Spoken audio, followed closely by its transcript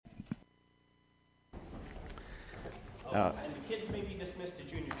And the kids may be dismissed to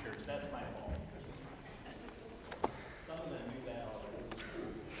junior church. That's my fault. Some of them knew that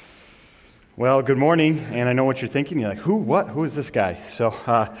already. Well, good morning, and I know what you're thinking. You're like, who, what, who is this guy? So,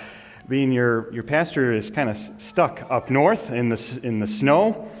 being your pastor is kind of stuck up north in the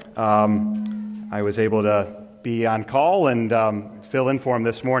snow, I was able to be on call and fill in for him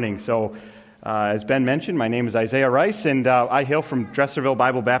this morning. So, as Ben mentioned, my name is Isaiah Rice, and I hail from Dresserville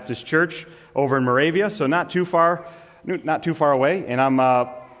Bible Baptist Church over in Moravia, so not too far away. And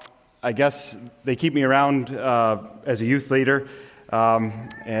I guess they keep me around as a youth leader.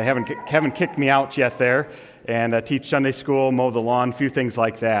 And haven't kicked me out yet there, and teach Sunday school, mow the lawn, a few things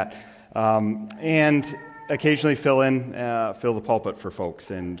like that, and occasionally fill the pulpit for folks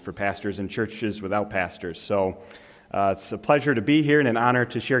and for pastors in churches without pastors. So it's a pleasure to be here and an honor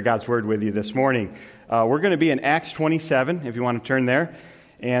to share God's Word with you this morning. We're going to be in Acts 27, if you want to turn there,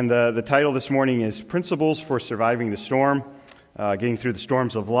 and the title this morning is Principles for Surviving the Storm, Getting Through the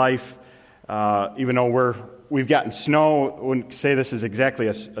Storms of Life. Even though we've gotten snow, I wouldn't say this is exactly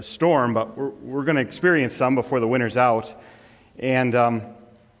a storm, but we're going to experience some before the winter's out. And a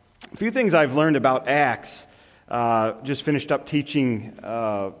few things I've learned about Acts. Just finished up teaching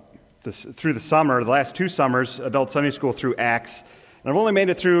through the summer, the last 2 summers, adult Sunday school through Acts. And I've only made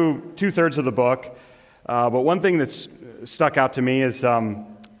it through 2/3 of the book. But one thing that's stuck out to me is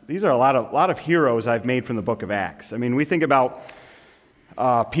these are a lot of heroes I've made from the book of Acts. I mean, we think about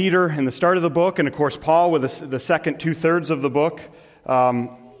Peter in the start of the book, and of course Paul with the second 2/3 of the book.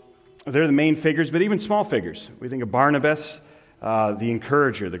 They're the main figures, but even small figures. We think of Barnabas, the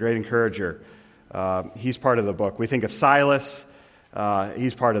encourager, the great encourager. He's part of the book. We think of Silas.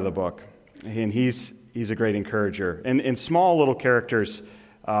 He's part of the book, and he's a great encourager. And in small little characters,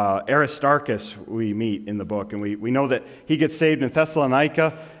 Aristarchus we meet in the book, and we know that he gets saved in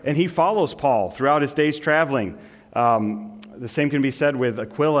Thessalonica, and he follows Paul throughout his days traveling. The same can be said with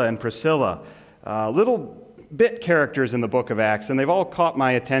Aquila and Priscilla. Little bit characters in the book of Acts, and they've all caught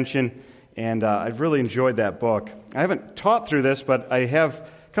my attention, and I've really enjoyed that book. I haven't taught through this, but I have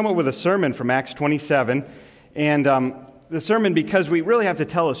come up with a sermon from Acts 27, and the sermon, because we really have to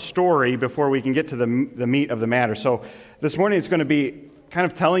tell a story before we can get to the meat of the matter. So this morning it's going to be kind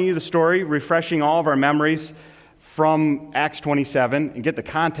of telling you the story, refreshing all of our memories from Acts 27 and get the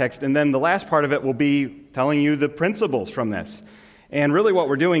context, and then the last part of it will be telling you the principles from this. And really what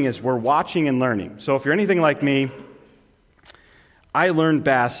we're doing is we're watching and learning. So if you're anything like me, I learn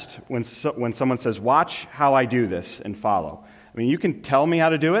best when someone says, watch how I do this and follow. I mean, you can tell me how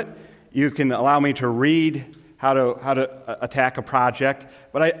to do it. You can allow me to read how to attack a project.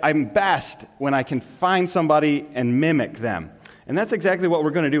 But I'm best when I can find somebody and mimic them. And that's exactly what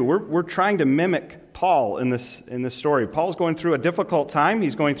we're going to do. We're trying to mimic Paul in this story. Paul's going through a difficult time.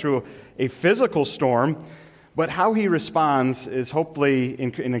 He's going through a physical storm. But how he responds is hopefully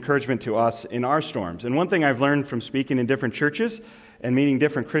an encouragement to us in our storms. And one thing I've learned from speaking in different churches and meeting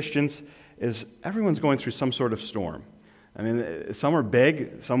different Christians is everyone's going through some sort of storm. I mean, some are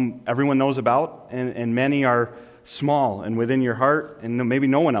big, some everyone knows about, and many are small and within your heart, and maybe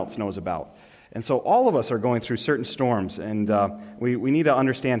no one else knows about. And so all of us are going through certain storms, and we need to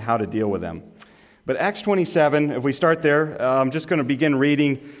understand how to deal with them. But Acts 27, if we start there, I'm just going to begin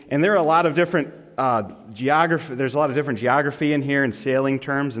reading, and there are a lot of different geography. There's a lot of different geography in here and sailing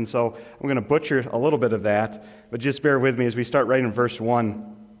terms, and so I'm going to butcher a little bit of that, but just bear with me as we start right in verse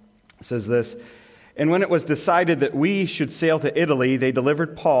 1. It says this, "And when it was decided that we should sail to Italy, they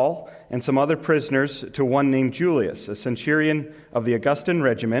delivered Paul and some other prisoners to one named Julius, a centurion of the Augustan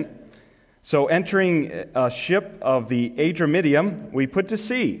regiment. So entering a ship of the Adramyttium, we put to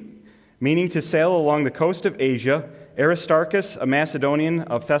sea, meaning to sail along the coast of Asia. Aristarchus, a Macedonian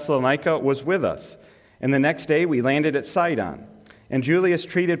of Thessalonica, was with us. And the next day we landed at Sidon. And Julius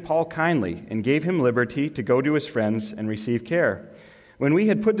treated Paul kindly and gave him liberty to go to his friends and receive care. When we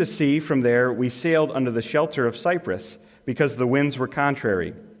had put to sea from there, we sailed under the shelter of Cyprus, because the winds were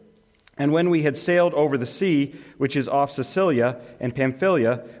contrary. And when we had sailed over the sea, which is off Sicilia and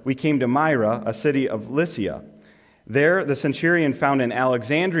Pamphylia, we came to Myra, a city of Lycia. There the centurion found an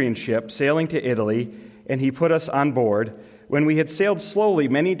Alexandrian ship sailing to Italy, and he put us on board. When we had sailed slowly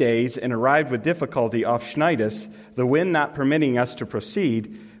many days and arrived with difficulty off Cnidus, the wind not permitting us to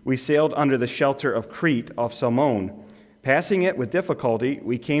proceed, we sailed under the shelter of Crete off Salmone. Passing it with difficulty,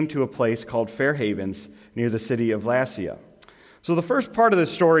 we came to a place called Fair Havens, near the city of Lasea." So the first part of this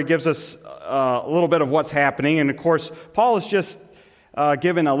story gives us a little bit of what's happening, and of course, Paul is just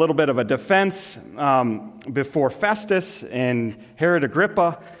given a little bit of a defense before Festus and Herod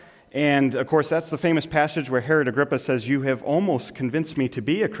Agrippa, and of course, that's the famous passage where Herod Agrippa says, "You have almost convinced me to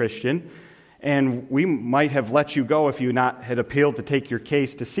be a Christian," and we might have let you go if you had appealed to take your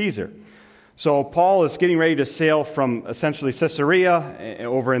case to Caesar. So Paul is getting ready to sail from essentially Caesarea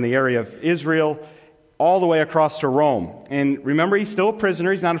over in the area of Israel all the way across to Rome. And remember, he's still a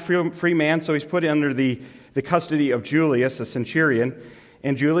prisoner. He's not a free man, so he's put under the custody of Julius, a centurion.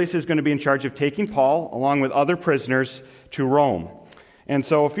 And Julius is going to be in charge of taking Paul, along with other prisoners, to Rome. And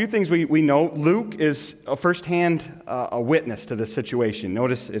so a few things we know. Luke is a firsthand a witness to this situation.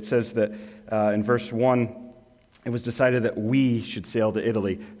 Notice it says that in verse 1, it was decided that we should sail to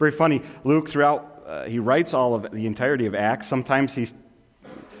Italy. Very funny. Luke, throughout, he writes all of the entirety of Acts. Sometimes he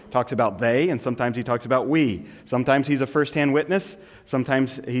talks about they, and sometimes he talks about we. Sometimes he's a firsthand witness.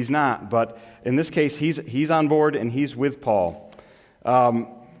 Sometimes he's not. But in this case, he's on board and he's with Paul.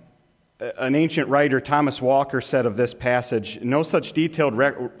 An ancient writer, Thomas Walker, said of this passage, "No such detailed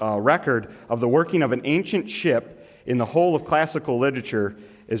record of the working of an ancient ship in the whole of classical literature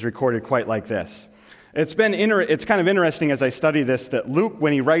is recorded quite like this." It's kind of interesting as I study this that Luke,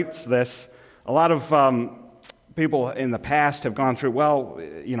 when he writes this, a lot of people in the past have gone through, well,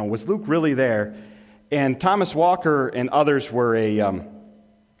 was Luke really there? And Thomas Walker and others were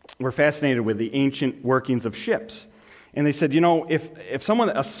fascinated with the ancient workings of ships. And they said, if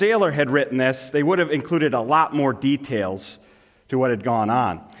a sailor had written this, they would have included a lot more details to what had gone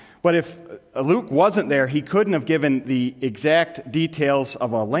on. But if Luke wasn't there, he couldn't have given the exact details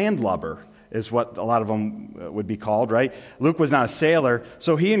of a landlubber, is what a lot of them would be called, right? Luke was not a sailor,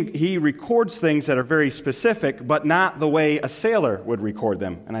 so he records things that are very specific, but not the way a sailor would record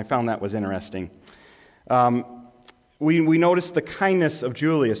them. And I found that was interesting. We notice the kindness of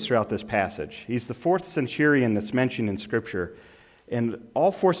Julius throughout this passage. He's the fourth centurion that's mentioned in Scripture. And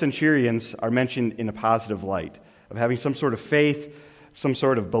all four centurions are mentioned in a positive light, of having some sort of faith, some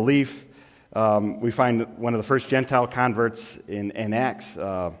sort of belief. We find one of the first Gentile converts in Acts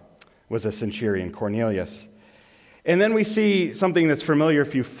was a centurion, Cornelius. And then we see something that's familiar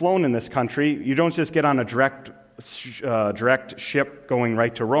if you've flown in this country. You don't just get on a direct ship going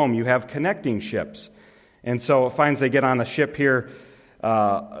right to Rome. You have connecting ships. And so it finds they get on a ship here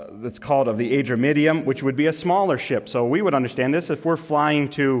that's called of the Adramyttium, which would be a smaller ship. So we would understand this. If we're flying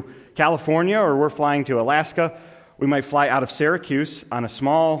to California or we're flying to Alaska, we might fly out of Syracuse on a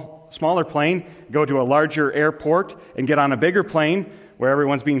smaller plane, go to a larger airport, and get on a bigger plane where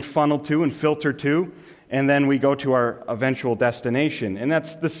everyone's being funneled to and filtered to, and then we go to our eventual destination. And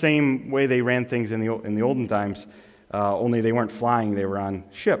that's the same way they ran things in the olden times, only they weren't flying, they were on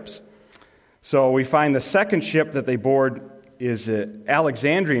ships. So we find the second ship that they board is an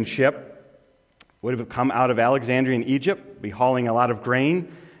Alexandrian ship, would have come out of Alexandria in Egypt, be hauling a lot of grain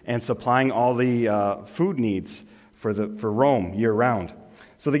and supplying all the food needs for Rome year-round.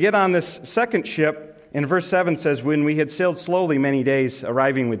 So they get on this second ship, and verse 7 says, "When we had sailed slowly many days,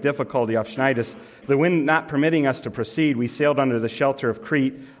 arriving with difficulty off Cnidus, the wind not permitting us to proceed, we sailed under the shelter of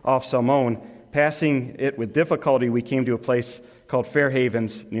Crete off Salmone. Passing it with difficulty, we came to a place called Fair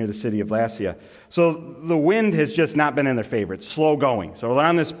Havens near the city of Lasea." So the wind has just not been in their favor. It's slow going. So they're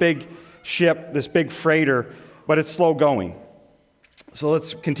on this big ship, this big freighter, but it's slow going. So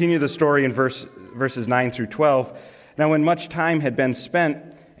let's continue the story in verses 9 through 12. "Now when much time had been spent,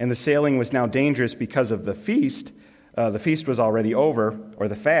 and the sailing was now dangerous because of the feast was already over, or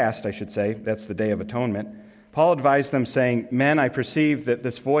the fast, I should say, that's the Day of Atonement. Paul advised them, saying, 'Men, I perceive that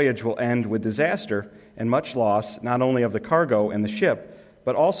this voyage will end with disaster and much loss, not only of the cargo and the ship,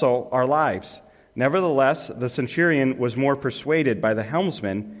 but also our lives. Nevertheless, the centurion was more persuaded by the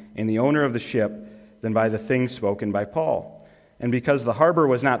helmsman and the owner of the ship than by the things spoken by Paul. And because the harbor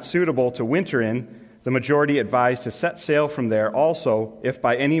was not suitable to winter in, the majority advised to set sail from there also, if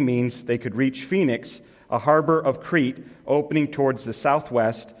by any means they could reach Phoenix, a harbor of Crete opening towards the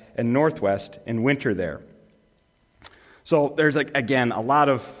southwest and northwest, and winter there.'" So there's, again, a lot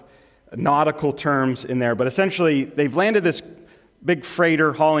of nautical terms in there, but essentially they've landed this big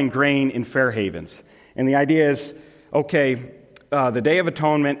freighter hauling grain in Fair Havens. And the idea is, okay, the Day of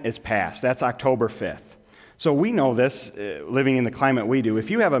Atonement is past. That's October 5th. So we know this, living in the climate we do. If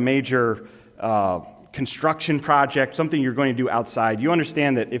you have a major construction project, something you're going to do outside, you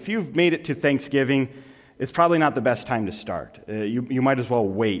understand that if you've made it to Thanksgiving, it's probably not the best time to start. You might as well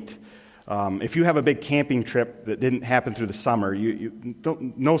wait. If you have a big camping trip that didn't happen through the summer,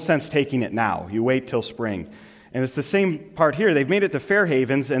 no sense taking it now. You wait till spring. And it's the same part here. They've made it to Fair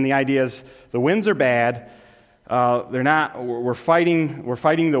Havens, and the idea is the winds are bad. We're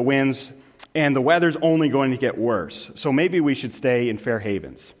fighting the winds, and the weather's only going to get worse. So maybe we should stay in Fair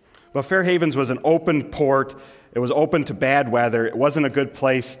Havens. But Fair Havens was an open port. It was open to bad weather. It wasn't a good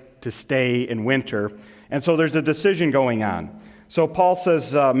place to stay in winter. And so there's a decision going on. So Paul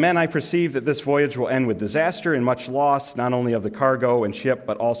says, men, I perceive that this voyage will end with disaster and much loss, not only of the cargo and ship,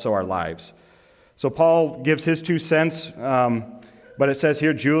 but also our lives. So Paul gives his 2 cents, but it says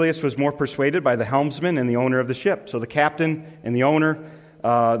here, Julius was more persuaded by the helmsman and the owner of the ship. So the captain and the owner,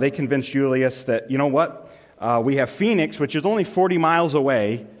 they convinced Julius that, you know what, we have Phoenix, which is only 40 miles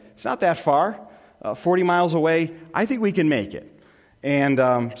away. It's not that far, 40 miles away. I think we can make it. And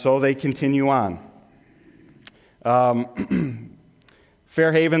so they continue on.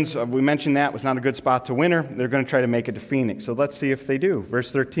 Fair Havens, we mentioned that, was not a good spot to winter. They're going to try to make it to Phoenix. So let's see if they do.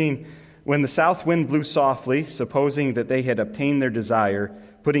 Verse 13, when the south wind blew softly, supposing that they had obtained their desire,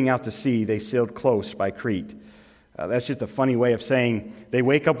 putting out to sea, they sailed close by Crete. That's just a funny way of saying they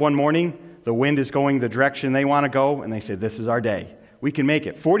wake up one morning, the wind is going the direction they want to go, and they say, this is our day. We can make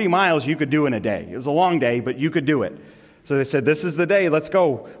it. 40 miles you could do in a day. It was a long day, but you could do it. So they said, this is the day, let's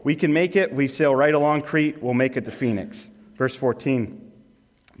go. We can make it. We sail right along Crete. We'll make it to Phoenix. Verse 14,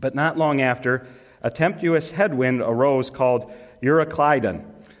 but not long after, a tempestuous headwind arose called Euroclydon.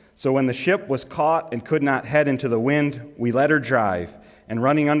 So when the ship was caught and could not head into the wind, we let her drive. And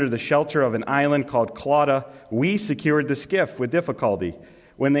running under the shelter of an island called Clauda, we secured the skiff with difficulty.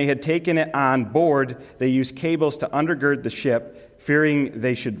 When they had taken it on board, they used cables to undergird the ship, fearing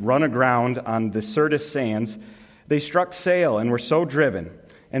they should run aground on the Syrtis sands. They struck sail and were so driven.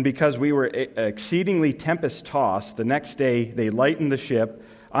 And because we were exceedingly tempest-tossed, the next day they lightened the ship.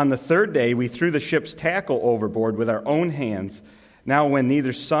 On the 3rd day we threw the ship's tackle overboard with our own hands. Now when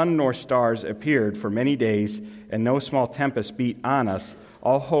neither sun nor stars appeared for many days, and no small tempest beat on us,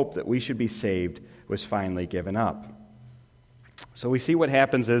 all hope that we should be saved was finally given up. So we see what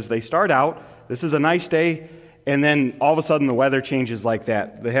happens is they start out, this is a nice day, and then all of a sudden the weather changes like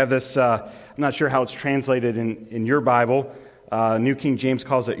that. They have this, I'm not sure how it's translated in your Bible, New King James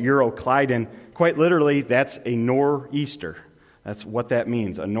calls it Euroclydon. Quite literally, that's a nor'easter. That's what that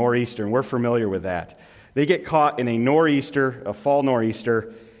means, a nor'easter, and we're familiar with that. They get caught in a nor'easter, a fall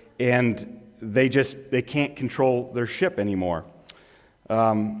nor'easter, and they can't control their ship anymore.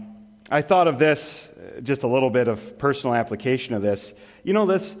 I thought of this, just a little bit of personal application of this. You know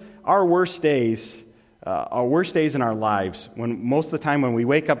this, our worst days in our lives, when most of the time when we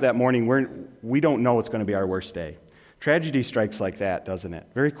wake up that morning, we don't know it's going to be our worst day. Tragedy strikes like that, doesn't it?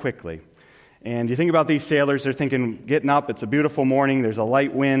 Very quickly. And you think about these sailors, they're thinking, getting up, it's a beautiful morning, there's a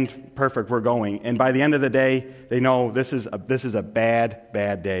light wind, perfect, we're going. And by the end of the day, they know this is a bad,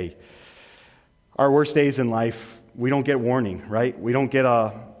 bad day. Our worst days in life, we don't get warning, right? We don't get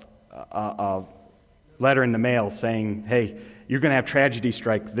a letter in the mail saying, hey, you're going to have tragedy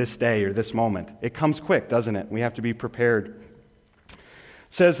strike this day or this moment. It comes quick, doesn't it? We have to be prepared. It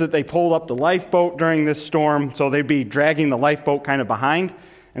says that they pulled up the lifeboat during this storm, so they'd be dragging the lifeboat kind of behind.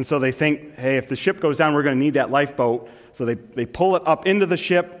 And so they think, hey, if the ship goes down, we're going to need that lifeboat. So they pull it up into the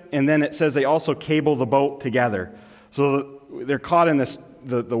ship, and then it says they also cable the boat together. So they're caught in this,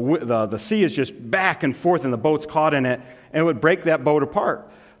 the sea is just back and forth, and the boat's caught in it, and it would break that boat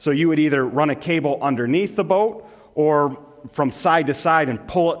apart. So you would either run a cable underneath the boat or from side to side and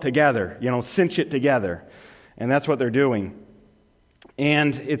pull it together, cinch it together. And that's what they're doing.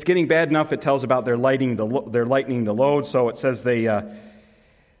 And it's getting bad enough, it tells about they're lightening the load. So it says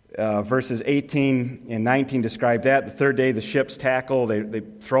verses 18 and 19 describe that. The 3rd day, the ship's tackle, they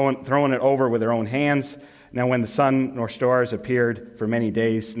throwing it over with their own hands. Now when the sun nor stars appeared for many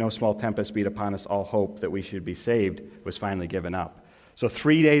days, no small tempest beat upon us, all hope that we should be saved was finally given up. So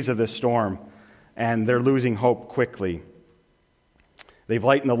 3 days of this storm, and they're losing hope quickly. They've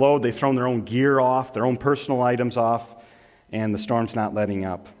lightened the load, they've thrown their own gear off, their own personal items off, and the storm's not letting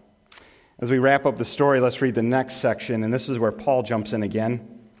up. As we wrap up the story, let's read the next section, and this is where Paul jumps in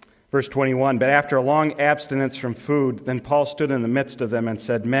again. Verse 21, but after a long abstinence from food, then Paul stood in the midst of them and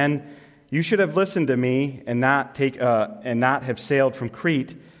said, men, you should have listened to me and not have sailed from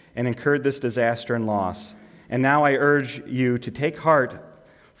Crete and incurred this disaster and loss. And now I urge you to take heart,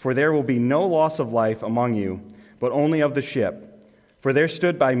 for there will be no loss of life among you, but only of the ship. For there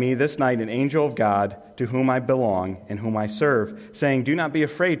stood by me this night an angel of God, to whom I belong and whom I serve, saying, do not be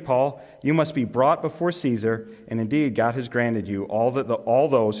afraid, Paul. You must be brought before Caesar, and indeed God has granted you all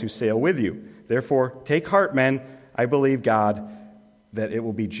those who sail with you. Therefore, take heart, men. I believe God that it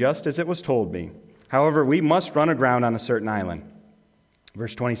will be just as it was told me. However, we must run aground on a certain island.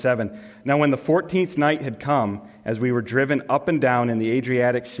 Verse 27, now when the 14th night had come, as we were driven up and down in the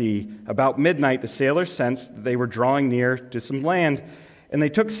Adriatic Sea, about midnight the sailors sensed that they were drawing near to some land, and they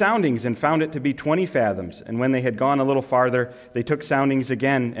took soundings and found it to be 20 fathoms. And when they had gone a little farther, they took soundings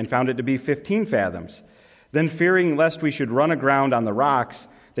again and found it to be 15 fathoms. Then fearing lest we should run aground on the rocks,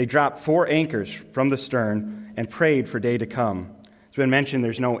 they dropped 4 anchors from the stern and prayed for day to come. It's been mentioned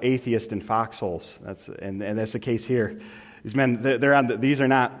there's no atheist in foxholes. And that's the case here. These men, these are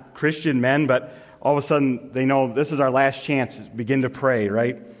not Christian men, but all of a sudden they know this is our last chance. Begin to pray,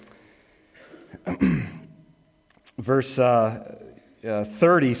 right? Verse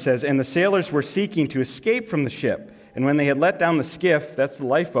 30 says, "And the sailors were seeking to escape from the ship. And when they had let down the skiff," that's the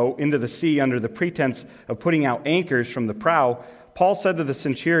lifeboat, "into the sea under the pretense of putting out anchors from the prow, Paul said to the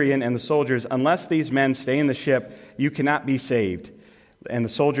centurion and the soldiers, 'Unless these men stay in the ship, you cannot be saved.' And the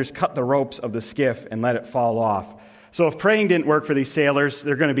soldiers cut the ropes of the skiff and let it fall off." So if praying didn't work for these sailors,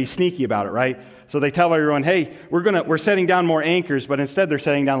 they're going to be sneaky about it, right? So they tell everyone, "Hey, we're setting down more anchors," but instead they're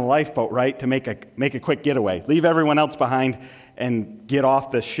setting down the lifeboat, right, to make a quick getaway. Leave everyone else behind and get off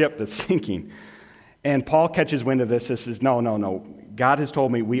the ship that's sinking. And Paul catches wind of this. He says, no. God has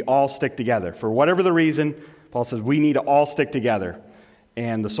told me we all stick together. For whatever the reason, Paul says we need to all stick together.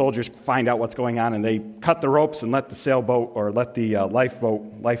 And the soldiers find out what's going on, and they cut the ropes and let the sailboat or let the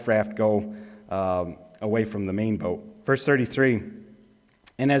life raft go away from the main boat. Verse 33,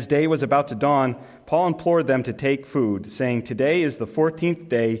 "And as day was about to dawn, Paul implored them to take food, saying, 'Today is the 14th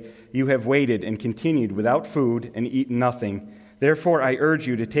day you have waited and continued without food and eaten nothing. Therefore I urge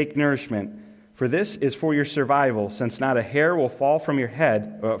you to take nourishment, for this is for your survival, since not a hair will fall from the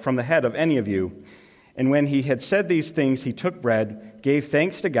head of any of you.' And when he had said these things, he took bread, gave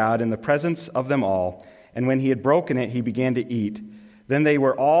thanks to God in the presence of them all, and when he had broken it, he began to eat. Then they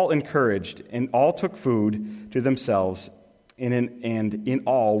were all encouraged, and all took food to themselves, and in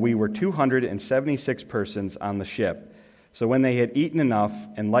all we were 276 persons on the ship. So when they had eaten enough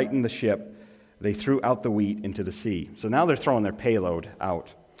and lightened the ship, they threw out the wheat into the sea." So now they're throwing their payload out.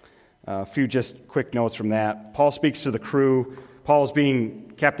 A few just quick notes from that. Paul speaks to the crew. Paul's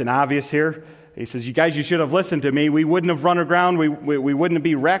being Captain Obvious here. He says, "You guys, you should have listened to me. We wouldn't have run aground. We wouldn't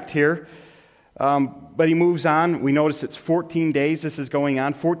be wrecked here." But he moves on. We notice it's 14 days this is going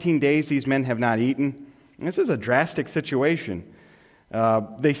on. 14 days these men have not eaten. And this is a drastic situation.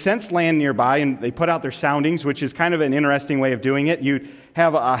 They sense land nearby, and they put out their soundings, which is kind of an interesting way of doing it. You'd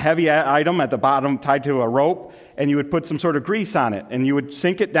have a heavy item at the bottom tied to a rope, and you would put some sort of grease on it, and you would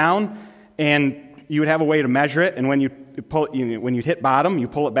sink it down, and you would have a way to measure it. And when you hit bottom, you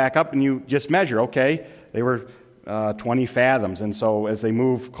pull it back up, and you just measure. Okay, they were 20 fathoms, and so as they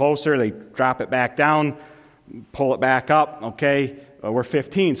move closer, they drop it back down, pull it back up. Okay, we're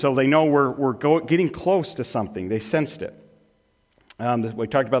 15, so they know we're getting close to something. They sensed it. We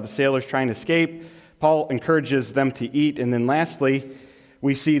talked about the sailors trying to escape. Paul encourages them to eat. And then lastly,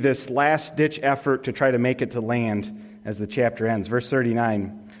 we see this last-ditch effort to try to make it to land as the chapter ends. Verse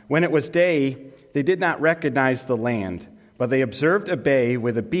 39, "When it was day, they did not recognize the land, but they observed a bay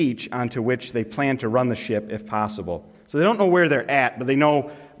with a beach onto which they planned to run the ship if possible." So they don't know where they're at, but they know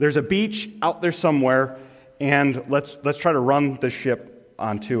there's a beach out there somewhere, and let's try to run the ship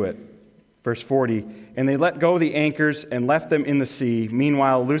onto it. Verse 40, "And they let go the anchors and left them in the sea.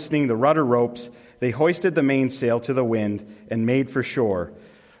 Meanwhile, loosening the rudder ropes, they hoisted the mainsail to the wind and made for shore."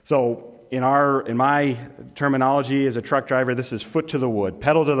 So in my terminology as a truck driver, this is foot to the wood,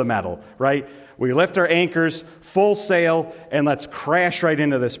 pedal to the metal, right? We lift our anchors, full sail, and let's crash right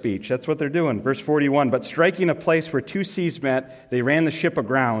into this beach. That's what they're doing. Verse 41, "But striking a place where two seas met, they ran the ship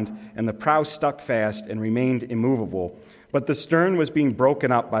aground, and the prow stuck fast and remained immovable. But the stern was being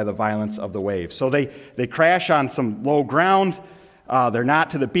broken up by the violence of the waves." So they crash on some low ground. They're not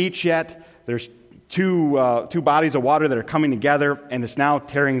to the beach yet. There's two bodies of water that are coming together, and it's now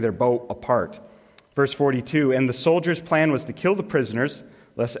tearing their boat apart. Verse 42, "And the soldiers' plan was to kill the prisoners,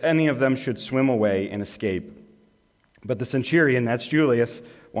 lest any of them should swim away and escape. But the centurion," that's Julius,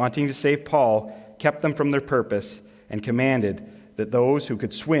 "wanting to save Paul, kept them from their purpose and commanded that those who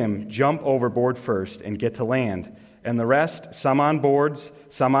could swim jump overboard first and get to land, and the rest, some on boards,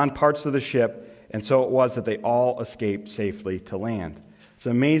 some on parts of the ship, and so it was that they all escaped safely to land." It's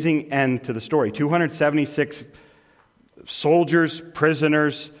an amazing end to the story. 276 soldiers,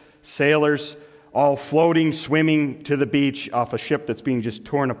 prisoners, sailors, all floating, swimming to the beach off a ship that's being just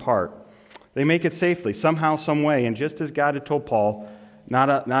torn apart. They make it safely, somehow, some way, and just as God had told Paul, not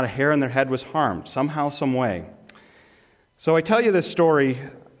a hair on their head was harmed, somehow, some way. So I tell you this story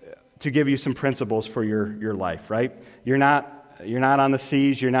to give you some principles for your life, right? You're not on the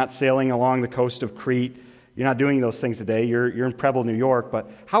seas, you're not sailing along the coast of Crete, you're not doing those things today, you're in Preble, New York, but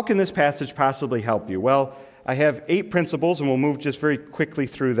how can this passage possibly help you? Well, I have 8 principles, and we'll move just very quickly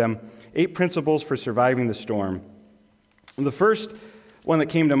through them. 8 principles for surviving the storm. And the first one that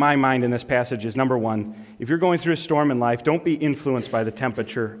came to my mind in this passage is, number 1, if you're going through a storm in life, don't be influenced by the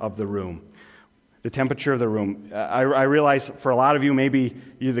temperature of the room. The temperature of the room. I realize for a lot of you, maybe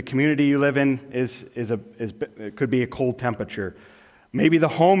the community you live in it could be a cold temperature. Maybe the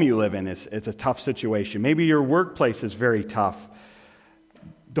home you live in it's a tough situation. Maybe your workplace is very tough.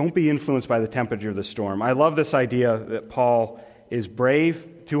 Don't be influenced by the temperature of the storm. I love this idea that Paul is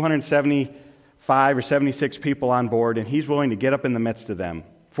brave, 275 or 76 people on board, and he's willing to get up in the midst of them.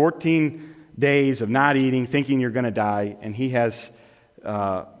 14 days of not eating, thinking you're going to die, and he's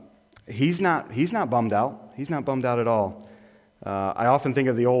not bummed out. He's not bummed out at all. I often think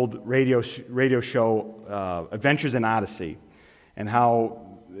of the old radio show Adventures in Odyssey, and how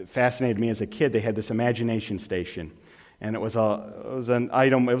it fascinated me as a kid. They had this imagination station, and it was an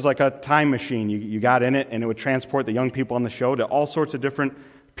item. It was like a time machine. You got in it, and it would transport the young people on the show to all sorts of different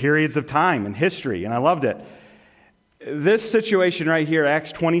periods of time and history, and I loved it. This situation right here,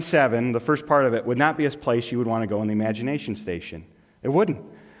 Acts 27, the first part of it, would not be a place you would want to go in the imagination station. It wouldn't.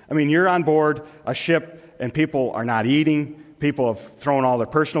 I mean, you're on board a ship, and people are not eating. People have thrown all their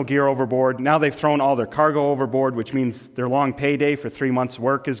personal gear overboard. Now they've thrown all their cargo overboard, which means their long payday for 3 months'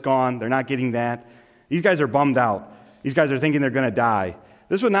 work is gone. They're not getting that. These guys are bummed out. These guys are thinking they're going to die.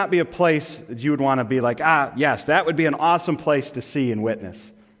 This would not be a place that you would want to be like, yes, that would be an awesome place to see and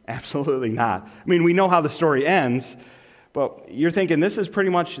witness. Absolutely not. I mean, we know how the story ends, but you're thinking this is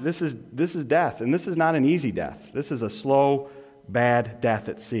death, and this is not an easy death. This is a slow, bad death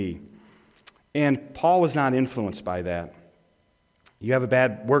at sea. And Paul was not influenced by that. You have a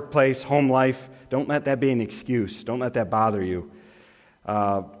bad workplace, home life, don't let that be an excuse. Don't let that bother you.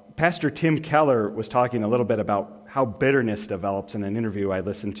 Pastor Tim Keller was talking a little bit about how bitterness develops in an interview I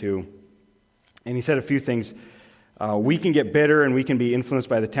listened to. And he said a few things. We can get bitter and we can be influenced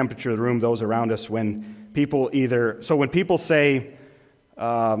by the temperature of the room, those around us, when people say,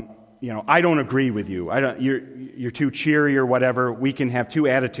 I don't agree with you. You're too cheery or whatever. We can have two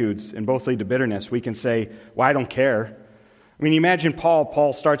attitudes and both lead to bitterness. We can say, well, I don't care. I mean, imagine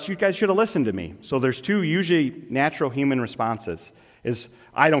Paul starts, you guys should have listened to me. So there's two usually natural human responses. Is,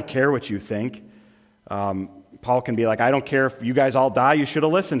 I don't care what you think. Paul can be like, I don't care if you guys all die, you should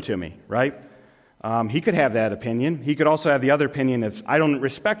have listened to me, right? He could have that opinion. He could also have the other opinion of, I don't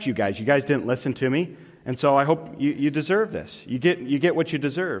respect you guys didn't listen to me, and so I hope you deserve this. You get what you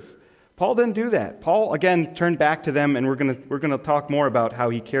deserve. Paul didn't do that. Paul, again, turned back to them, and we're going to talk more about how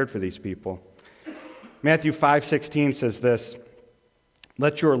he cared for these people. Matthew 5:16 says this,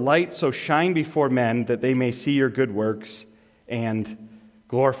 let your light so shine before men that they may see your good works and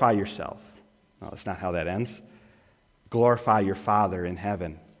glorify yourself. No, that's not how that ends. Glorify your Father in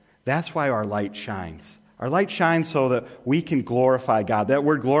heaven. That's why our light shines. Our light shines so that we can glorify God. That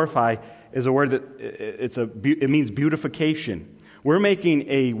word glorify is a word that it means beautification. We're making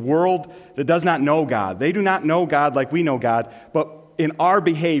a world that does not know God. They do not know God like we know God, but in our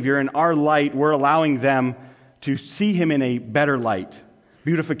behavior, in our light, we're allowing them to see Him in a better light.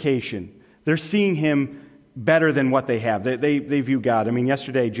 Beautification. They're seeing Him better than what they have. They view God. I mean,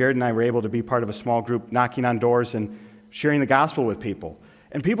 yesterday, Jared and I were able to be part of a small group knocking on doors and sharing the gospel with people.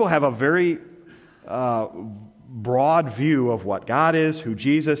 And people have a very broad view of what God is, who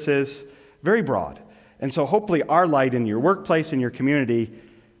Jesus is, very broad. And so hopefully our light in your workplace, in your community,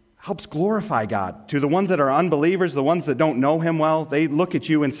 helps glorify God. To the ones that are unbelievers, the ones that don't know Him well, they look at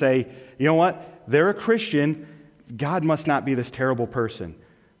you and say, you know what? They're a Christian. God must not be this terrible person.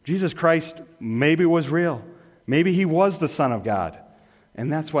 Jesus Christ maybe was real. Maybe He was the Son of God.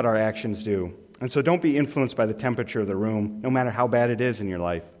 And that's what our actions do. And so don't be influenced by the temperature of the room, no matter how bad it is in your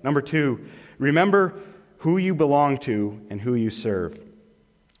life. Number 2, remember who you belong to and who you serve.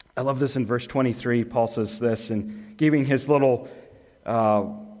 I love this in verse 23. Paul says this, and giving his little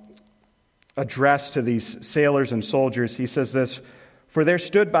address to these sailors and soldiers, he says this, for there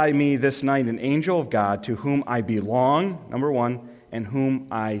stood by me this night an angel of God to whom I belong, number 1, and whom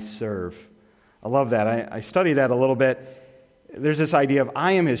I serve. I love that. I study that a little bit. There's this idea of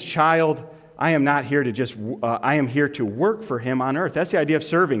I am His child. I am not here to just, I am here to work for Him on earth. That's the idea of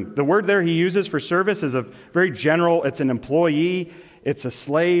serving. The word there he uses for service is a very general, it's an employee, it's a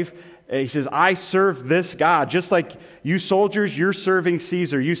slave. He says, I serve this God. Just like you soldiers, you're serving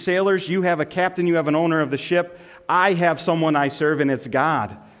Caesar. You sailors, you have a captain, you have an owner of the ship. I have someone I serve, and it's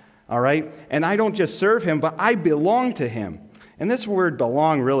God. All right? And I don't just serve Him, but I belong to Him. And this word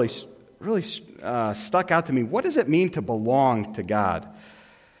belong really stuck out to me. What does it mean to belong to God?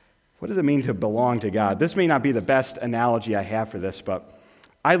 What does it mean to belong to God? This may not be the best analogy I have for this, but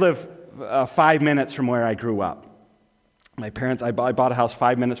I live 5 minutes from where I grew up. My parents, I bought a house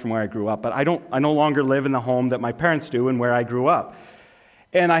 5 minutes from where I grew up, but I no longer live in the home that my parents do and where I grew up.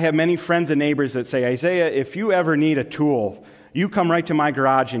 And I have many friends and neighbors that say, Isaiah, if you ever need a tool, you come right to my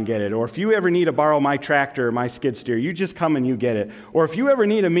garage and get it. Or if you ever need to borrow my tractor or my skid steer, you just come and you get it. Or if you ever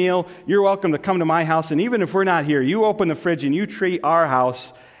need a meal, you're welcome to come to my house. And even if we're not here, you open the fridge and you treat our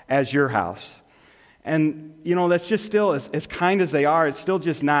house as your house. And, that's just still, as kind as they are, it's still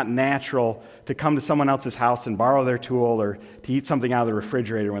just not natural to come to someone else's house and borrow their tool or to eat something out of the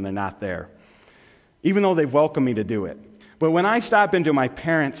refrigerator when they're not there, even though they've welcomed me to do it. But when I stop into my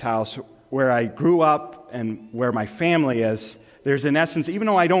parents' house, where I grew up and where my family is, there's in essence, even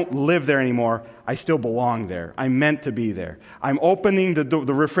though I don't live there anymore, I still belong there. I'm meant to be there. I'm opening the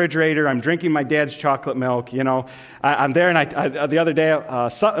refrigerator. I'm drinking my dad's chocolate milk. I'm there. And I the other day, it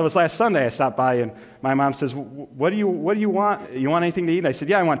was last Sunday, I stopped by and my mom says, "What do you want? You want anything to eat?" And I said,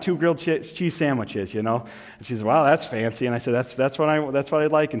 "Yeah, I want 2 grilled cheese sandwiches." And she said, "Wow, that's fancy." And I said, "That's what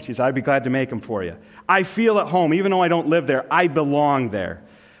I'd like." And she said, "I'd be glad to make them for you." I feel at home, even though I don't live there. I belong there.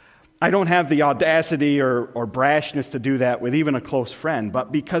 I don't have the audacity or brashness to do that with even a close friend,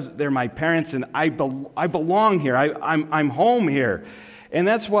 but because they're my parents and I belong here, I'm home here. And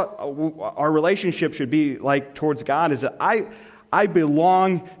that's what our relationship should be like towards God, is that I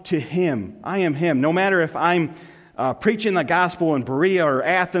belong to Him. I am Him. No matter if I'm preaching the gospel in Berea or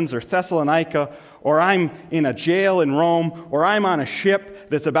Athens or Thessalonica, or I'm in a jail in Rome, or I'm on a ship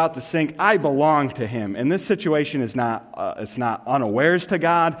that's about to sink, I belong to Him. And this situation is it's not unawares to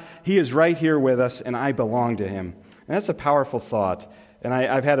God. He is right here with us, and I belong to Him. And that's a powerful thought. And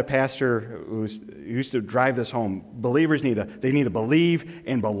I've had a pastor who used to drive this home. Believers need to believe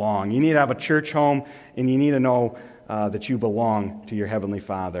and belong. You need to have a church home, and you need to know that you belong to your Heavenly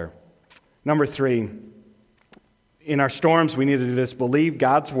Father. Number 3, in our storms, we need to do this: believe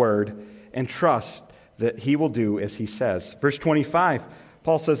God's Word and trust that He will do as He says. Verse 25,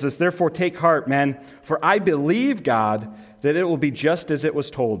 Paul says this: "Therefore take heart, men, for I believe God that it will be just as it was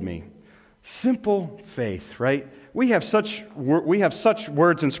told me." Simple faith, right? We have such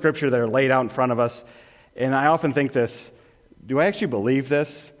words in Scripture that are laid out in front of us, and I often think this: do I actually believe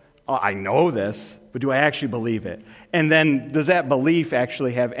this? Oh, I know this, but do I actually believe it? And then does that belief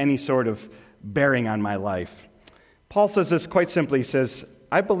actually have any sort of bearing on my life? Paul says this quite simply. He says,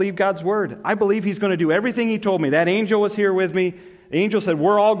 I believe God's Word. I believe He's going to do everything He told me. That angel was here with me. The angel said,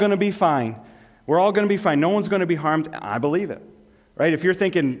 we're all going to be fine. We're all going to be fine. No one's going to be harmed. I believe it. Right? If you're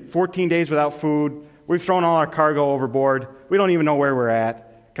thinking 14 days without food, we've thrown all our cargo overboard, we don't even know where we're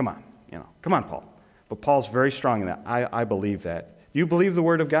at. Come on. Come on, Paul. But Paul's very strong in that. I believe that. You believe the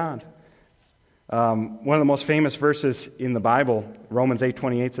Word of God. One of the most famous verses in the Bible, Romans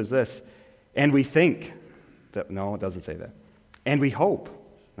 8:28, says this: "And we think." No, it doesn't say that. "And we hope."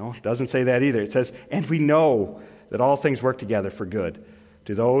 No, it doesn't say that either. It says, "And we know that all things work together for good,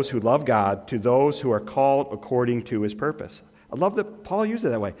 to those who love God, to those who are called according to His purpose." I love that Paul used it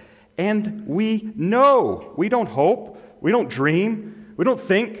that way. And we know. We don't hope. We don't dream. We don't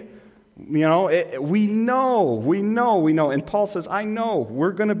think. We know. And Paul says, I know.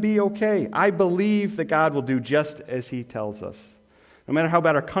 We're going to be okay. I believe that God will do just as He tells us. No matter how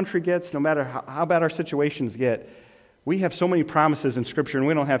bad our country gets, no matter how bad our situations get, we have so many promises in Scripture, and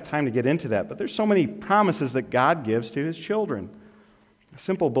we don't have time to get into that, but there's so many promises that God gives to His children.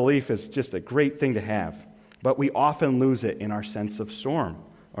 Simple belief is just a great thing to have, but we often lose it in our sense of storm,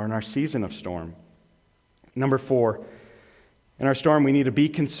 or in our season of storm. Number 4, in our storm, we need to be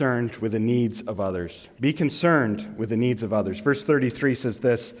concerned with the needs of others. Be concerned with the needs of others. Verse 33 says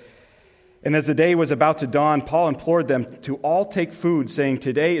this: "And as the day was about to dawn, Paul implored them to all take food, saying,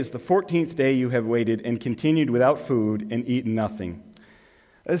 'Today is the 14th day you have waited and continued without food and eaten nothing.'"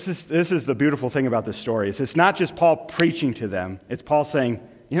 This is the beautiful thing about this story. It's not just Paul preaching to them. It's Paul saying,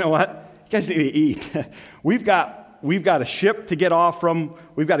 you know what? You guys need to eat. We've got a ship to get off from.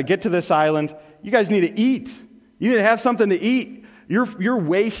 We've got to get to this island. You guys need to eat. You need to have something to eat. You're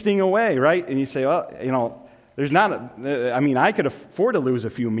wasting away, right? And you say, well, I could afford to lose a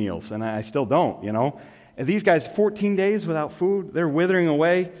few meals, and I still don't, And these guys, 14 days without food, they're withering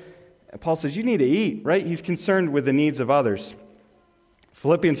away. And Paul says, you need to eat, right? He's concerned with the needs of others.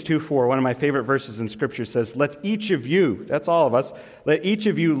 Philippians 2:4, one of my favorite verses in Scripture, says, "Let each of you," that's all of us, "let each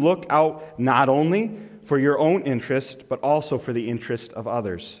of you look out not only for your own interest, but also for the interest of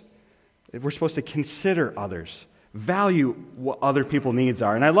others." We're supposed to consider others, value what other people's needs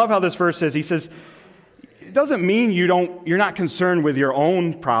are. And I love how this verse says, he says, it doesn't mean you're not concerned with your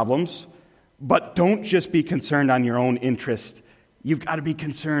own problems, but don't just be concerned on your own interest. You've got to be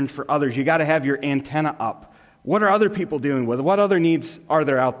concerned for others. You've got to have your antenna up. What are other people dealing with? What other needs are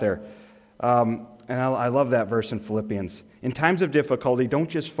there out there? And I love that verse in Philippians. In times of difficulty, don't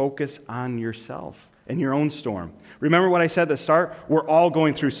just focus on yourself and your own storm. Remember what I said at the start? We're all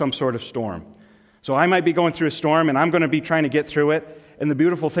going through some sort of storm. So I might be going through a storm, and I'm going to be trying to get through it. And the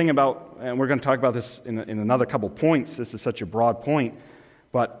beautiful thing about, and we're going to talk about this in another couple points, this is such a broad point,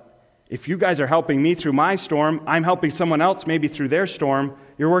 but if you guys are helping me through my storm, I'm helping someone else maybe through their storm,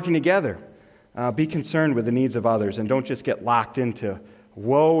 you're working together. Be concerned with the needs of others, and don't just get locked into,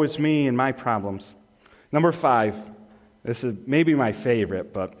 woe is me and my problems. Number 5, this is maybe my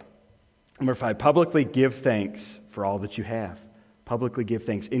favorite, but number 5, publicly give thanks for all that you have. Publicly give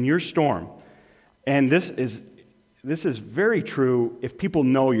thanks in your storm. And this is very true if people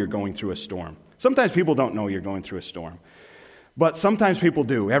know you're going through a storm. Sometimes people don't know you're going through a storm. But sometimes people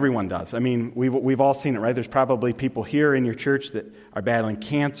do. Everyone does. I mean, we've all seen it, right? There's probably people here in your church that are battling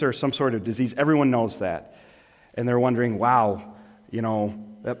cancer, some sort of disease. Everyone knows that. And they're wondering, wow,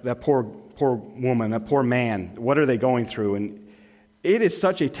 that poor woman, that poor man, what are they going through? And it is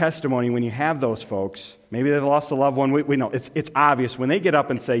such a testimony when you have those folks. Maybe they've lost a loved one. We know. It's obvious when they get up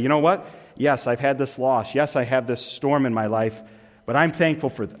and say, you know what? Yes, I've had this loss. Yes, I have this storm in my life, but I'm thankful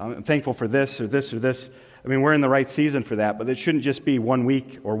for this or this or this. I mean, we're in the right season for that, but it shouldn't just be 1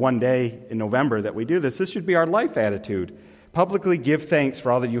 week or 1 day in November that we do this. This should be our life attitude. Publicly give thanks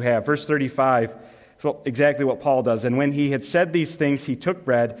for all that you have. Verse 35, exactly what Paul does. And when he had said these things, he took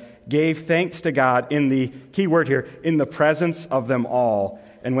bread, gave thanks to God in the, key word here, in the presence of them all.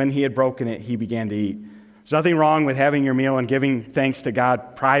 And when he had broken it, he began to eat. There's nothing wrong with having your meal and giving thanks to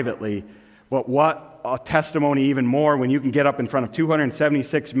God privately, but what a testimony even more when you can get up in front of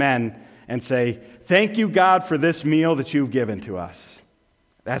 276 men and say, thank you, God, for this meal that you've given to us.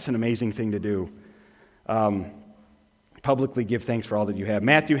 That's an amazing thing to do. Publicly give thanks for all that you have.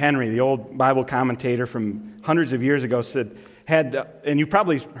 Matthew Henry, the old Bible commentator from hundreds of years ago, said, and you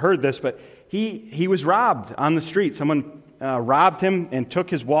probably heard this, but he was robbed on the street. Someone robbed him and took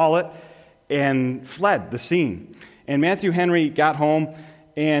his wallet and fled the scene. And Matthew Henry got home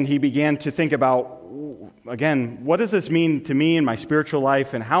and he began to think about, again, what does this mean to me in my spiritual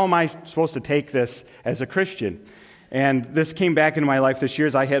life, and how am I supposed to take this as a Christian? And this came back into my life this year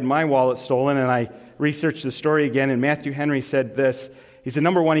as I had my wallet stolen, and I researched the story again, and Matthew Henry said this. He said,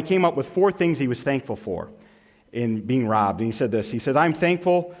 number 1, he came up with 4 things he was thankful for in being robbed. And he said this. He said, I'm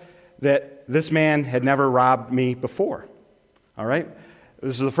thankful that this man had never robbed me before. All right?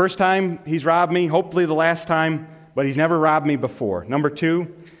 This is the first time he's robbed me, hopefully the last time, but he's never robbed me before. Number 2,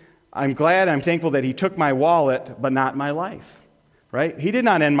 I'm thankful that he took my wallet, but not my life. Right? He did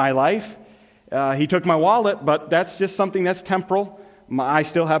not end my life. He took my wallet, but that's just something that's temporal. I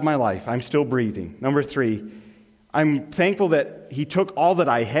still have my life. I'm still breathing. Number 3, I'm thankful that he took all that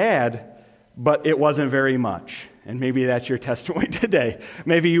I had, but it wasn't very much. And maybe that's your testimony today.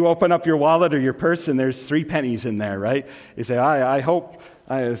 Maybe you open up your wallet or your purse and there's 3 pennies in there, right? You say, I hope,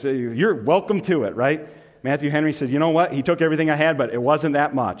 you're welcome to it, right? Matthew Henry says, you know what? He took everything I had, but it wasn't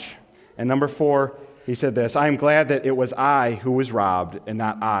that much. And number 4, he said this, I am glad that it was I who was robbed and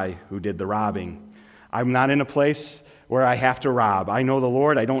not I who did the robbing. I'm not in a place where I have to rob. I know the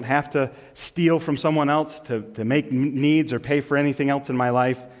Lord. I don't have to steal from someone else to make needs or pay for anything else in my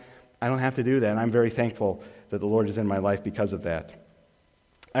life. I don't have to do that, and I'm very thankful that the Lord is in my life because of that.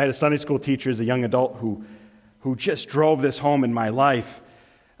 I had a Sunday school teacher as a young adult who just drove this home in my life.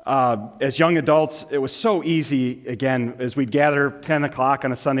 As young adults, it was so easy, again, as we'd gather 10 o'clock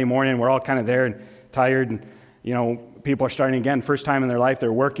on a Sunday morning, we're all kind of there and tired, and, people are starting again, first time in their life,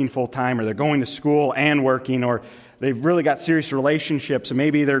 they're working full-time, or they're going to school and working, or they've really got serious relationships, and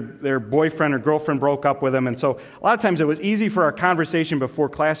maybe their boyfriend or girlfriend broke up with them, and so a lot of times it was easy for our conversation before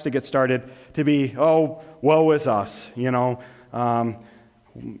class to get started to be, oh, woe is us,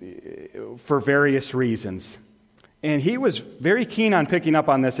 for various reasons. And he was very keen on picking up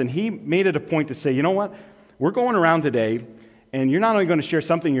on this, and he made it a point to say, you know what, we're going around today, and you're not only going to share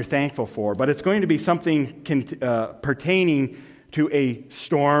something you're thankful for, but it's going to be something pertaining to a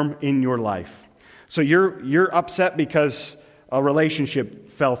storm in your life. So you're upset because a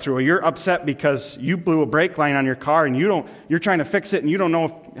relationship fell through, or you're upset because you blew a brake line on your car, and you're trying to fix it, and you don't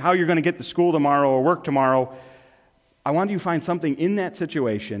know how you're going to get to school tomorrow or work tomorrow. I want you to find something in that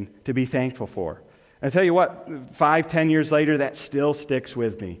situation to be thankful for. I tell you what, 5-10 years later, that still sticks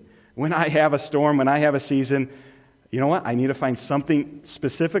with me. When I have a storm, when I have a season, you know what? I need to find something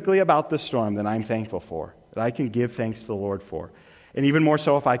specifically about the storm that I'm thankful for, that I can give thanks to the Lord for. And even more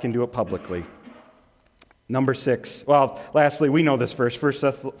so if I can do it publicly. Number 6. Well, lastly, we know this verse.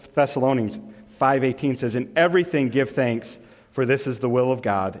 1 Thessalonians 5:18 says, in everything give thanks, for this is the will of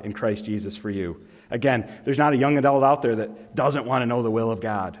God in Christ Jesus for you. Again, there's not a young adult out there that doesn't want to know the will of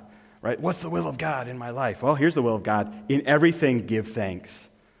God. Right? What's the will of God in my life? Well, here's the will of God. In everything, give thanks.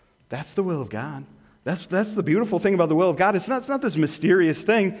 That's the will of God. That's the beautiful thing about the will of God. It's not this mysterious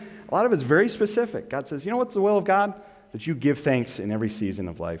thing. A lot of it's very specific. God says, you know what's the will of God? That you give thanks in every season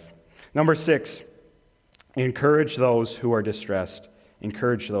of life. Number 6, encourage those who are distressed.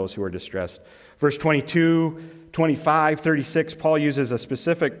 Encourage those who are distressed. Verse 22, 25, 36, Paul uses a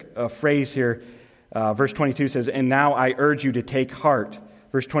specific phrase here. Verse 22 says, and now I urge you to take heart.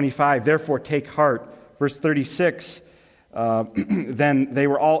 Verse 25, therefore take heart. Verse 36, then they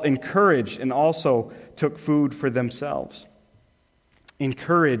were all encouraged and also took food for themselves.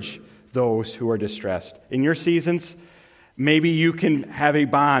 Encourage those who are distressed. In your seasons, maybe you can have a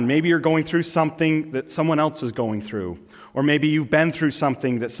bond. Maybe you're going through something that someone else is going through. Or maybe you've been through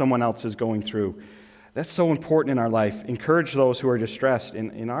something that someone else is going through. That's so important in our life. Encourage those who are distressed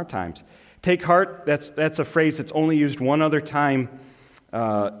in our times. Take heart, that's a phrase that's only used one other time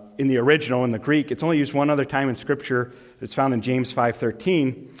in the original, in the Greek. It's only used one other time in Scripture. It's found in James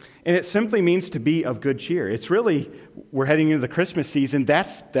 5:13. And it simply means to be of good cheer. It's really, we're heading into the Christmas season.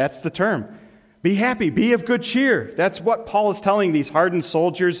 That's the term. Be happy, be of good cheer. That's what Paul is telling these hardened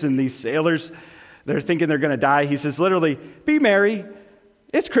soldiers and these sailors. They're thinking they're going to die. He says literally, be merry.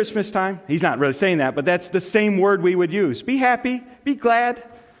 It's Christmas time. He's not really saying that, but that's the same word we would use. Be happy, be glad,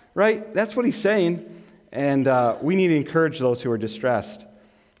 right? That's what he's saying. And we need to encourage those who are distressed.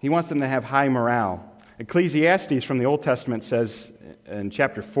 He wants them to have high morale. Ecclesiastes from the Old Testament says in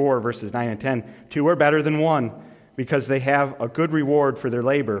chapter 4, verses 9 and 10, 2 are better than 1 because they have a good reward for their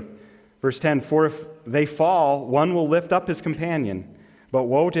labor. Verse 10, for if they fall, one will lift up his companion. But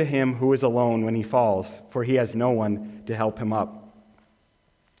woe to him who is alone when he falls, for he has no one to help him up.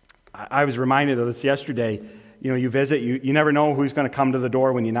 I was reminded of this yesterday. You know, you visit, you never know who's going to come to the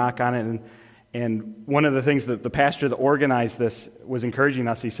door when you knock on it. And one of the things that the pastor that organized this was encouraging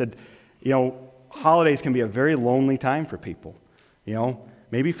us, he said, you know, holidays can be a very lonely time for people. You know,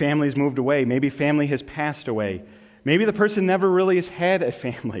 maybe family's moved away. Maybe family has passed away. Maybe the person never really has had a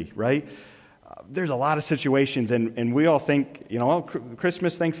family, right? There's a lot of situations, and we all think, you know, well,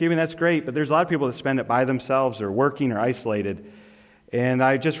 Christmas, Thanksgiving, that's great, but there's a lot of people that spend it by themselves or working or isolated. And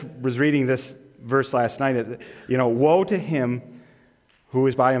I just was reading this verse last night, you know, woe to him who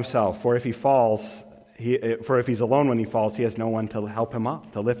is by himself, for if he falls, for if he's alone when he falls, he has no one to help him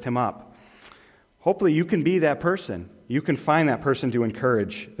up, to lift him up. Hopefully you can be that person. You can find that person to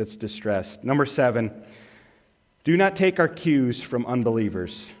encourage that's distressed. Number 7, do not take our cues from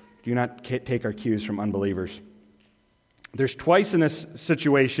unbelievers. Do not take our cues from unbelievers. There's twice in this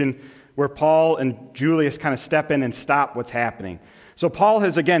situation where Paul and Julius kind of step in and stop what's happening. So Paul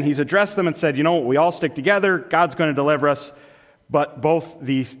has, again, he's addressed them and said, you know, we all stick together, God's going to deliver us. But both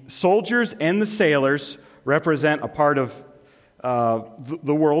the soldiers and the sailors represent a part of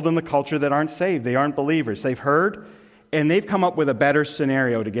the world and the culture that aren't saved. They aren't believers. They've heard, and they've come up with a better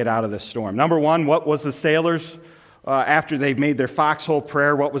scenario to get out of this storm. Number 1, what was the sailors' after they've made their foxhole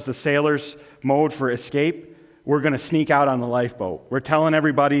prayer, what was the sailors' mode for escape? We're going to sneak out on the lifeboat. We're telling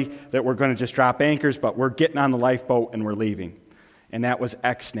everybody that we're going to just drop anchors, but we're getting on the lifeboat and we're leaving. And that was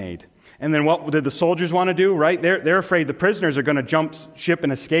ex-nade. And then what did the soldiers want to do, right? They're afraid the prisoners are going to jump ship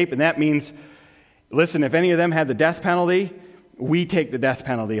and escape, and that means, listen, if any of them had the death penalty, we take the death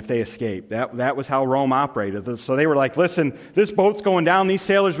penalty if they escape. That was how Rome operated. So they were like, listen, this boat's going down, these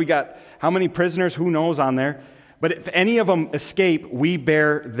sailors, we got how many prisoners, who knows on there. But if any of them escape, we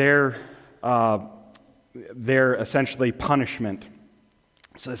bear their essentially punishment.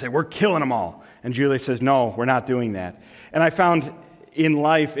 So they say, we're killing them all. And Julius says, no, we're not doing that. And I found in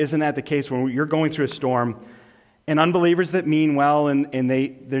life, isn't that the case when you're going through a storm, and unbelievers that mean well, and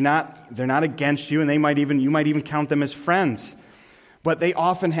they're not against you, and you might even count them as friends, but they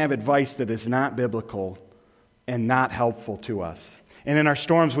often have advice that is not biblical and not helpful to us. And in our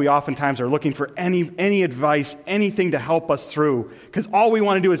storms, we oftentimes are looking for any advice, anything to help us through, because all we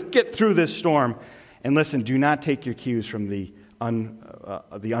want to do is get through this storm. And listen, do not take your cues from the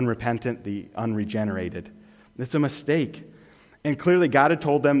unrepentant, the unregenerated. It's a mistake. And clearly God had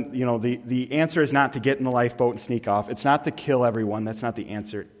told them, you know, the answer is not to get in the lifeboat and sneak off. It's not to kill everyone. That's not the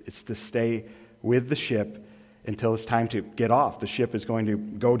answer. It's to stay with the ship until it's time to get off. The ship is going to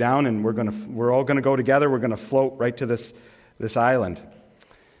go down, and we're all going to go together. We're going to float right to this island.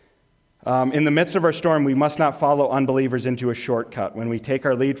 In the midst of our storm, we must not follow unbelievers into a shortcut. When we take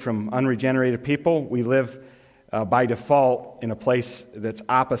our lead from unregenerated people, we live by default in a place that's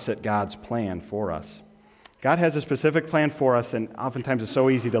opposite God's plan for us. God has a specific plan for us, and oftentimes it's so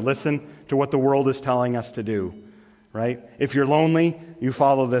easy to listen to what the world is telling us to do, right? If you're lonely, you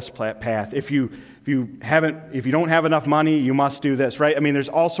follow this path. If you don't have enough money, you must do this, right? I mean, there's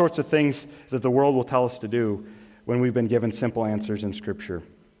all sorts of things that the world will tell us to do when we've been given simple answers in Scripture.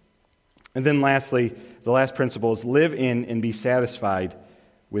 And then lastly, the last principle is live in and be satisfied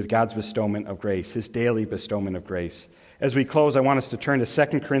with God's bestowment of grace, His daily bestowment of grace. As we close, I want us to turn to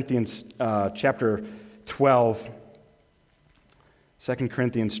 2 Corinthians chapter 12. 2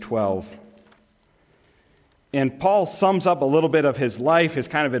 Corinthians 12. And Paul sums up a little bit of his life, his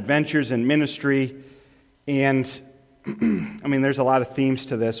kind of adventures in ministry. And, I mean, there's a lot of themes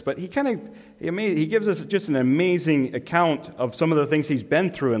to this, but he gives us just an amazing account of some of the things he's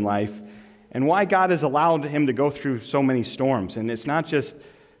been through in life and why God has allowed him to go through so many storms. And it's not just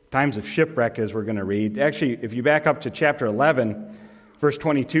times of shipwreck, as we're going to read. Actually, if you back up to chapter 11, verse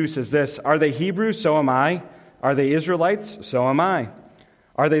 22 says this, "Are they Hebrews? So am I. Are they Israelites? So am I.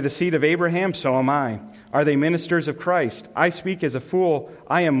 Are they the seed of Abraham? So am I. Are they ministers of Christ? I speak as a fool.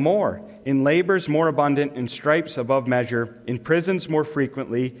 I am more. In labors more abundant, in stripes above measure, in prisons more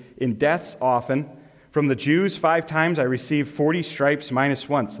frequently, in deaths often. From the Jews 5 times I received 40 stripes minus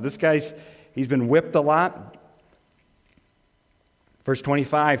 1. So this guy's, he's been whipped a lot. Verse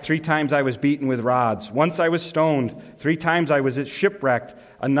 25, 3 times I was beaten with rods. Once I was stoned. 3 times I was shipwrecked.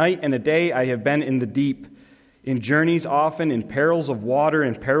 A night and a day I have been in the deep. In journeys often, in perils of water,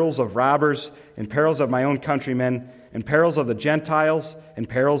 in perils of robbers, in perils of my own countrymen, in perils of the Gentiles, in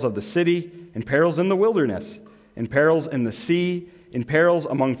perils of the city, in perils in the wilderness, in perils in the sea, in perils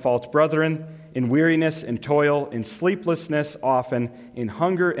among false brethren, in weariness and toil, in sleeplessness often, in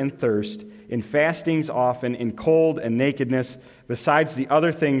hunger and thirst, in fastings often, in cold and nakedness, besides the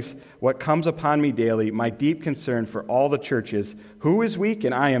other things, what comes upon me daily, my deep concern for all the churches. Who is weak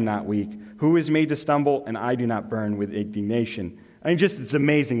and I am not weak? Who is made to stumble and I do not burn with indignation? I mean, just it's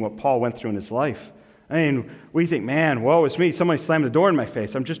amazing what Paul went through in his life. I mean, we think, man, woe is me. Somebody slammed the door in my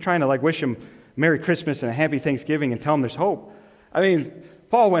face. I'm just trying to wish him Merry Christmas and a Happy Thanksgiving and tell him there's hope. I mean,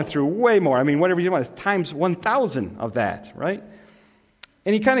 Paul went through way more. I mean, whatever you want, times 1,000 of that, right?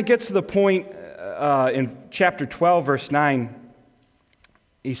 And he kind of gets to the point in chapter 12, verse 9.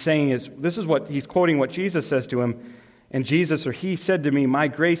 He's saying, he's quoting what Jesus says to him. And Jesus, or he said to me, my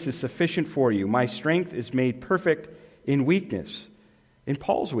grace is sufficient for you. My strength is made perfect in weakness. In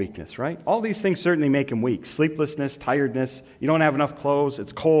Paul's weakness, right? All these things certainly make him weak. Sleeplessness, tiredness, you don't have enough clothes,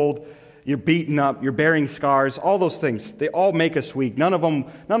 it's cold, you're beaten up, you're bearing scars, all those things, they all make us weak. None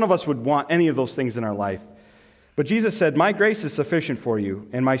of us would want any of those things in our life. But Jesus said, my grace is sufficient for you,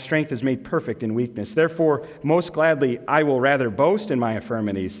 and my strength is made perfect in weakness. Therefore, most gladly, I will rather boast in my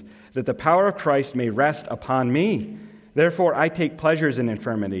infirmities, that the power of Christ may rest upon me. Therefore, I take pleasures in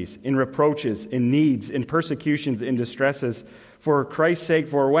infirmities, in reproaches, in needs, in persecutions, in distresses, for Christ's sake,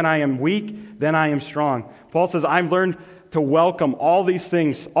 for when I am weak, then I am strong. Paul says, I've learned to welcome all these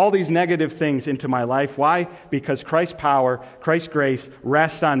things, all these negative things into my life. Why? Because Christ's power, Christ's grace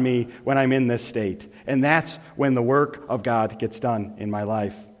rests on me when I'm in this state. And that's when the work of God gets done in my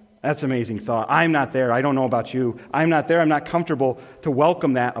life. That's an amazing thought. I'm not there. I don't know about you. I'm not there. I'm not comfortable to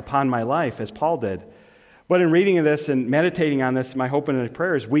welcome that upon my life as Paul did. But in reading this and meditating on this, my hope and my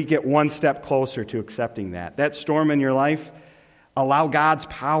prayer is we get one step closer to accepting that. That storm in your life, allow God's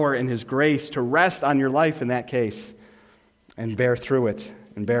power and His grace to rest on your life in that case and bear through it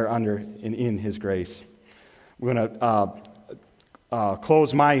and bear under and in His grace. We're going to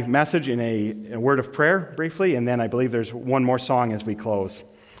close my message in a word of prayer briefly, and then I believe there's one more song as we close.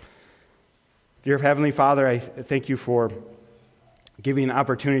 Dear Heavenly Father, I thank you for giving an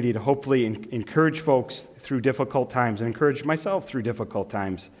opportunity to hopefully encourage folks through difficult times and encourage myself through difficult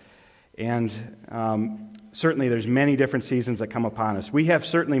times. And certainly there's many different seasons that come upon us. We have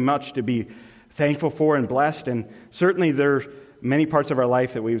certainly much to be thankful for and blessed, and certainly there's many parts of our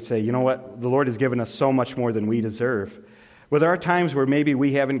life that we would say, you know what, the Lord has given us so much more than we deserve. But there are times where maybe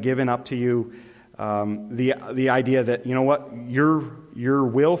we haven't given up to you the idea that, you know what, your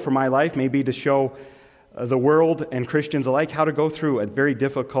will for my life may be to show the world and Christians alike how to go through a very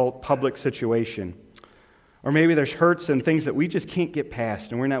difficult public situation. Or maybe there's hurts and things that we just can't get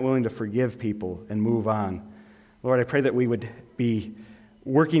past and we're not willing to forgive people and move on. Lord, I pray that we would be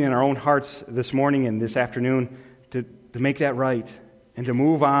working in our own hearts this morning and this afternoon to make that right and to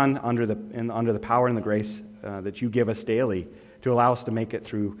move on under the power and the grace that you give us daily to allow us to make it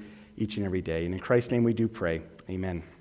through each and every day. And in Christ's name we do pray. Amen.